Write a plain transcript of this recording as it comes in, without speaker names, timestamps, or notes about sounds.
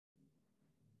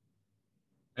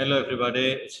Hello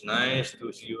everybody, it's nice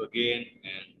to see you again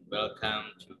and welcome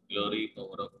to Glory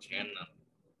Over channel.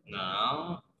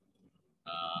 Now,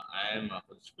 I am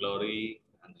Host Glory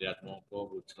Andrea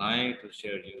Moko would like to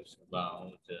share you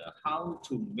about how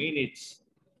to manage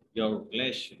your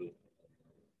classroom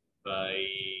by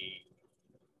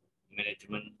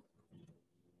management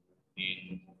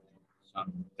in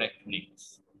some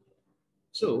techniques.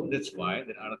 So that's why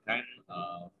there are kind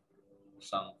of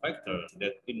some factors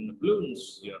that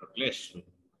influence your classroom.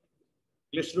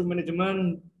 Classroom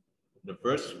management, the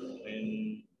first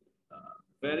and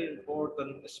very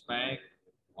important aspect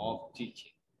of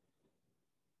teaching.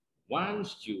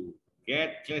 Once you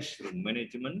get classroom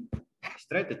management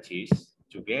strategies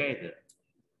together,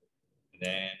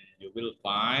 then you will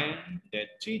find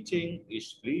that teaching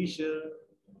is pleasure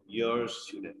your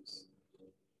students.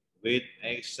 With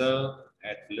excel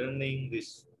at learning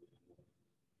this,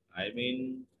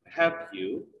 help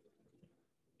you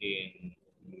in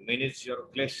manage your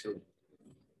classroom.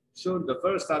 So the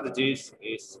first strategy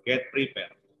is get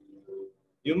prepared.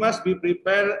 You must be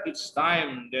prepared each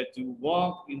time that you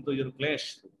walk into your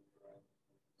classroom.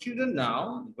 Children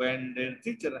now, when their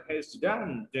teacher has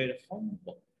done their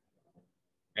homework,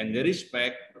 and they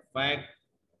respect the fact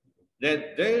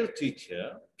that their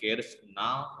teacher cares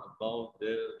now about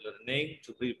their learning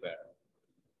to prepare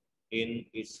in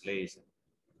its lesson.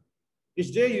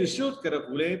 Each day you should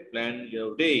carefully plan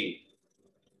your day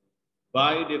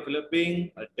by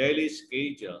developing a daily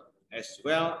schedule as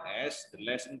well as the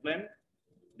lesson plan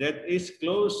that is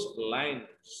close aligned.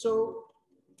 So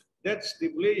that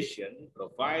stipulation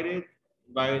provided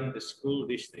by the school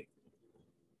district.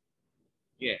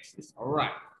 Yes, it's all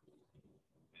right.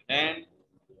 And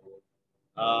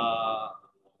uh,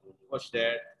 what's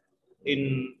that?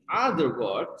 In other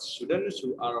words, students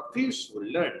who are peaceful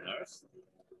learners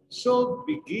should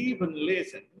be given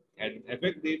lesson and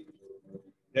effective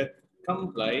that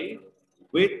comply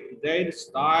with their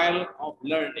style of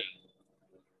learning.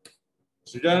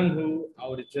 Students who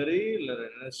auditory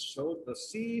learners should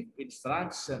receive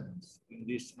instructions in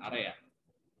this area.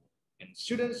 And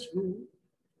students who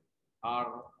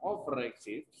are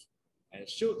overactive and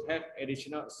should have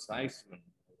additional assessment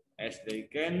as they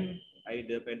can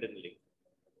independently.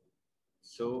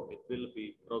 So it will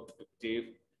be productive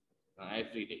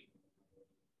every day.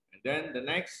 And then the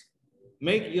next,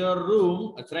 make your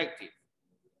room attractive.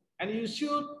 And you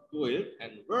should do it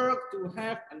and work to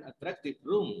have an attractive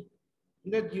room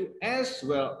that you as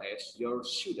well as your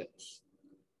students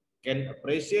can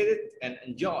appreciate it and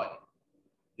enjoy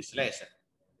this lesson.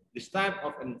 This type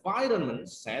of environment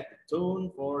set the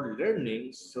tone for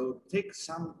learning, so take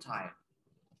some time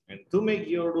and to make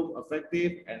your room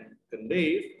effective and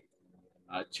conducive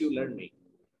to learning.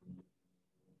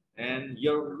 And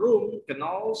your room can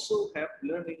also have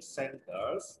learning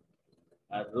centers,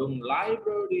 a room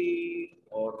library,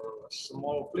 or a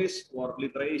small place for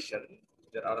literation.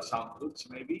 There are some books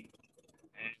maybe,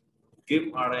 and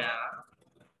game area,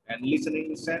 and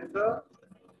listening center,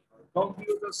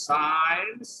 computer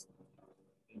science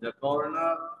in the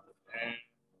corner, and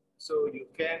so you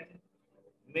can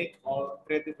make all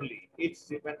creatively. It's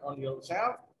depend on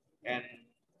yourself and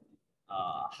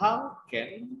how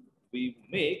can we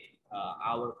make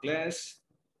our class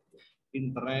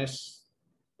interest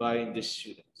by the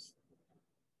students.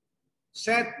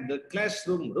 Set the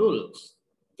classroom rules.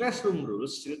 Classroom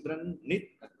rules, children need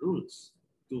rules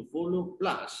to follow,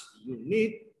 plus you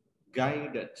need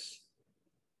guidance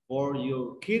for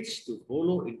your kids to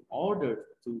follow in order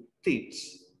to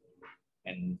teach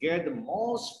and get the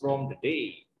most from the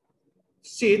day.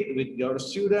 Sit with your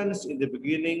students in the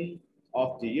beginning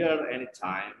of the year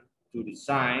anytime to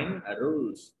design a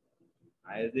rules.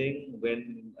 I think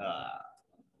when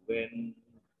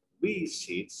we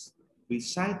sit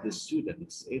beside the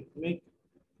students, it make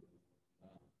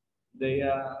they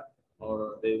are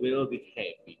or they will be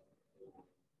happy.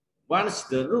 Once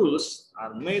the rules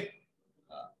are made,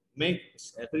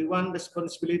 makes everyone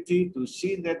responsibility to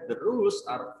see that the rules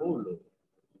are followed.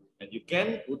 And you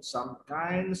can put some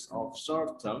kinds of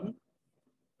short-term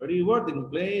reward in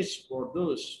place for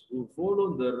those who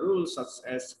follow the rules, such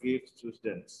as give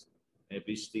students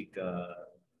maybe stick a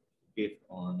gift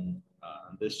on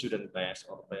the student badge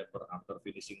or paper after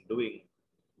finishing doing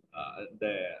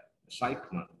the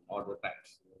assignment or the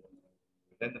task.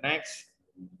 Then the next,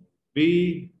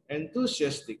 be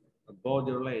enthusiastic about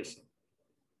your lesson.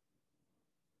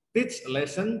 Teach a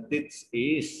lesson, teach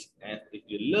is, and if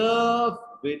you love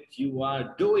what you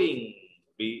are doing,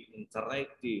 be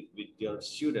interactive with your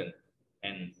student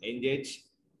and engage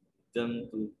them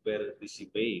to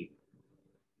participate.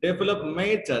 Develop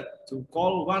method to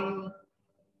call one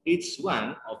each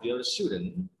one of your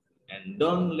students and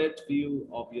don't let few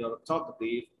of your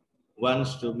talkative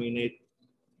ones dominate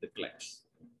the class.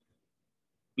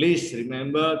 Please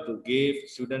remember to give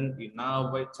students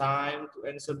enough time to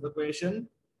answer the question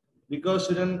because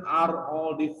students are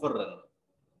all different.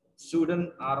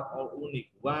 Students are all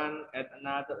unique. One and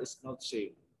another is not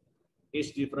same.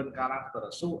 It's different character.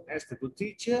 So as the good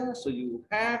teacher, so you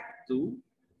have to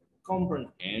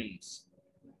comprehend,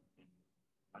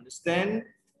 understand,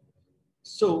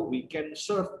 so we can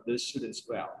serve the students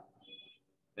well.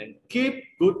 Then keep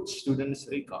good students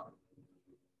record.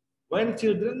 When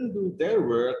children do their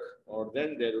work, or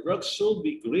then their work should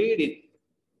be graded,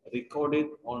 recorded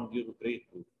on your grade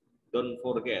book. Don't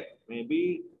forget,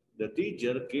 maybe the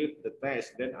teacher gave the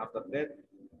test, then after that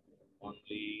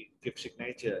only give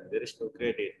signature. There is no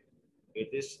credit. It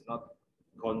is not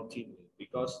continue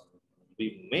because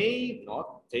we may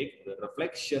not take the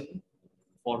reflection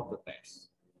for the test.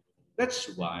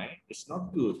 That's why it's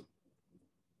not good.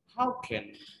 How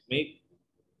can make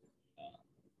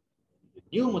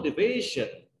new motivation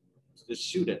to the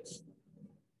students?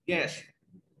 Yes,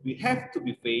 we have to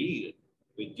be fair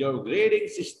with your grading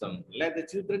system. Let the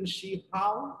children see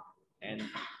how and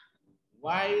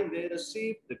why they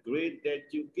receive the grade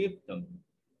that you give them.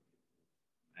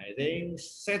 I think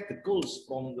set the goals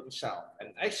from themselves and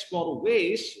explore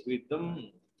ways with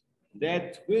them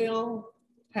that will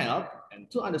help and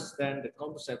to understand the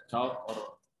concept of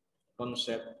or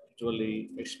conceptually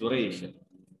exploration.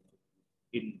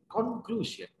 In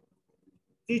conclusion,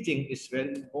 teaching is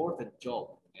very important job.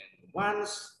 And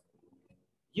once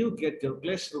you get your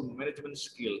classroom management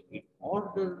skill in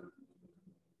order,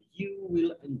 you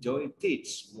will enjoy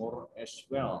teach more as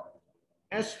well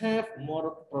as have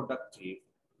more productive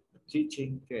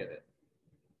teaching career.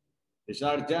 These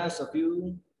are just a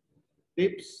few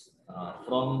tips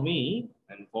from me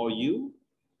and for you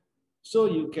so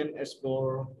you can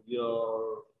explore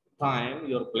your time,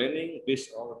 your planning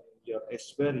based on your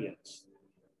experience.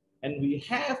 And we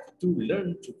have to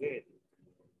learn together.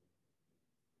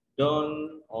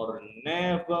 Don't or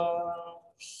never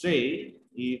say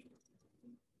if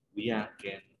we are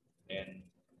can and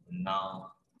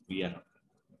now we are not.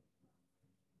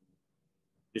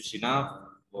 It's enough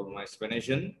for my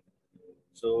explanation.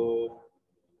 So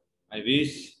I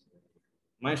wish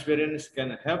my experience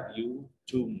can help you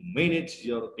to manage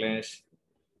your class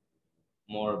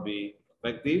more be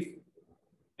effective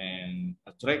and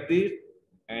attractive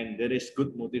and there is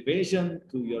good motivation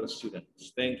to your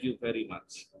students. Thank you very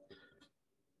much.